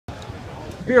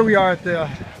Here we are at the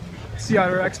Sea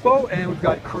Otter Expo, and we've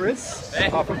got Chris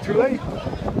from Thule.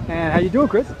 And how you doing,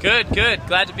 Chris? Good, good.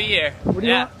 Glad to be here. What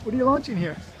are you launching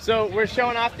here? So we're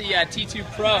showing off the T2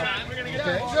 Pro.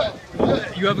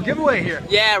 Okay. You have a giveaway here.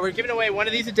 Yeah, we're giving away one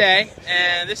of these a day,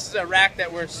 and this is a rack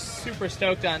that we're super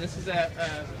stoked on. This is a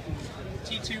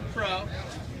T2 Pro.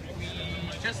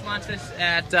 We just launched this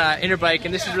at Interbike,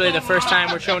 and this is really the first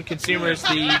time we're showing consumers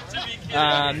the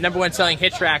 #1 selling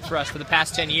hitch rack for us for the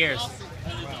past 10 years.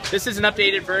 This is an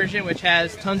updated version which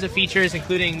has tons of features,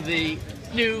 including the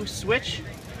new switch.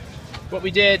 What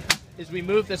we did is we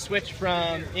moved the switch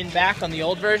from in back on the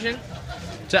old version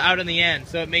to out on the end,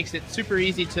 so it makes it super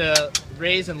easy to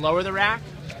raise and lower the rack,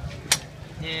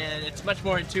 and it's much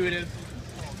more intuitive.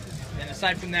 And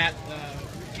aside from that,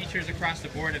 the features across the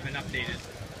board have been updated.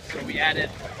 So we added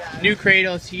new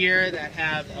cradles here that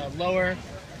have a lower,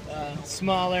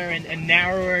 smaller, and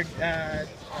narrower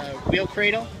wheel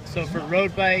cradle. So for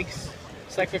road bikes,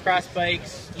 cyclocross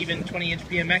bikes, even 20-inch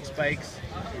BMX bikes,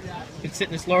 you can sit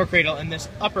in this lower cradle, and this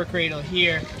upper cradle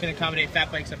here can accommodate fat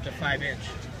bikes up to 5-inch.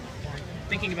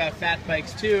 Thinking about fat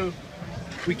bikes too,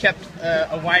 we kept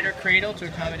a wider cradle to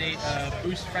accommodate a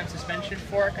boost front suspension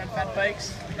fork on fat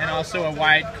bikes, and also a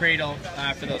wide cradle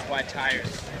for those wide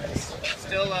tires.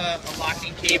 Still a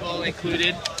locking cable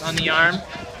included on the arm.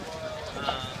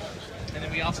 And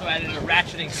then we also added a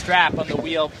ratcheting strap on the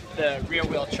wheel, the rear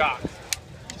wheel chock,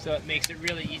 so it makes it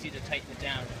really easy to tighten it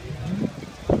down.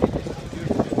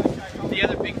 The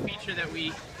other big feature that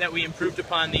we improved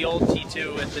upon the old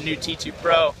T2 with the new T2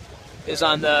 Pro is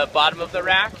on the bottom of the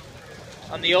rack.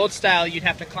 On the old style, you'd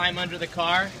have to climb under the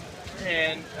car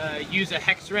and use a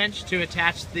hex wrench to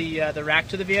attach the rack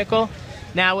to the vehicle.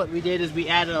 Now what we did is we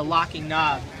added a locking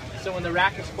knob, so when the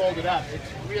rack is folded up,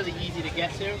 it's really easy to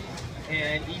get to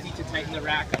and easy to tighten the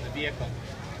rack on the vehicle.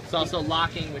 It's also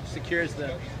locking, which secures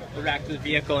the rack to the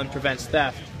vehicle and prevents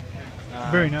theft.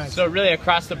 Very nice. So really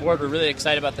across the board, we're really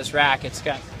excited about this rack. It's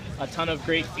got a ton of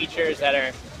great features that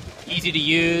are easy to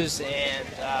use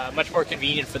and much more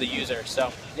convenient for the user.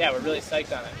 So yeah, we're really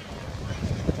psyched on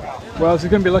it. Well, this is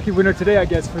going to be a lucky winner today, I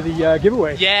guess, for the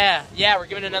giveaway. Yeah, we're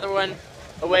giving another one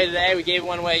away today. We gave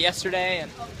one away yesterday,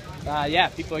 and yeah,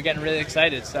 people are getting really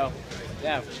excited. So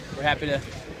yeah, we're happy to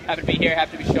be here,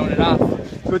 happy to be showing it off.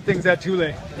 Good things at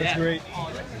Thule. That's great.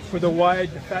 For the wide,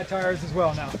 fat tires as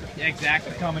well now. Yeah,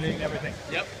 exactly. Accommodating everything.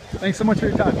 Yep. Thanks so much for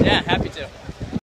your time. Yeah, happy to.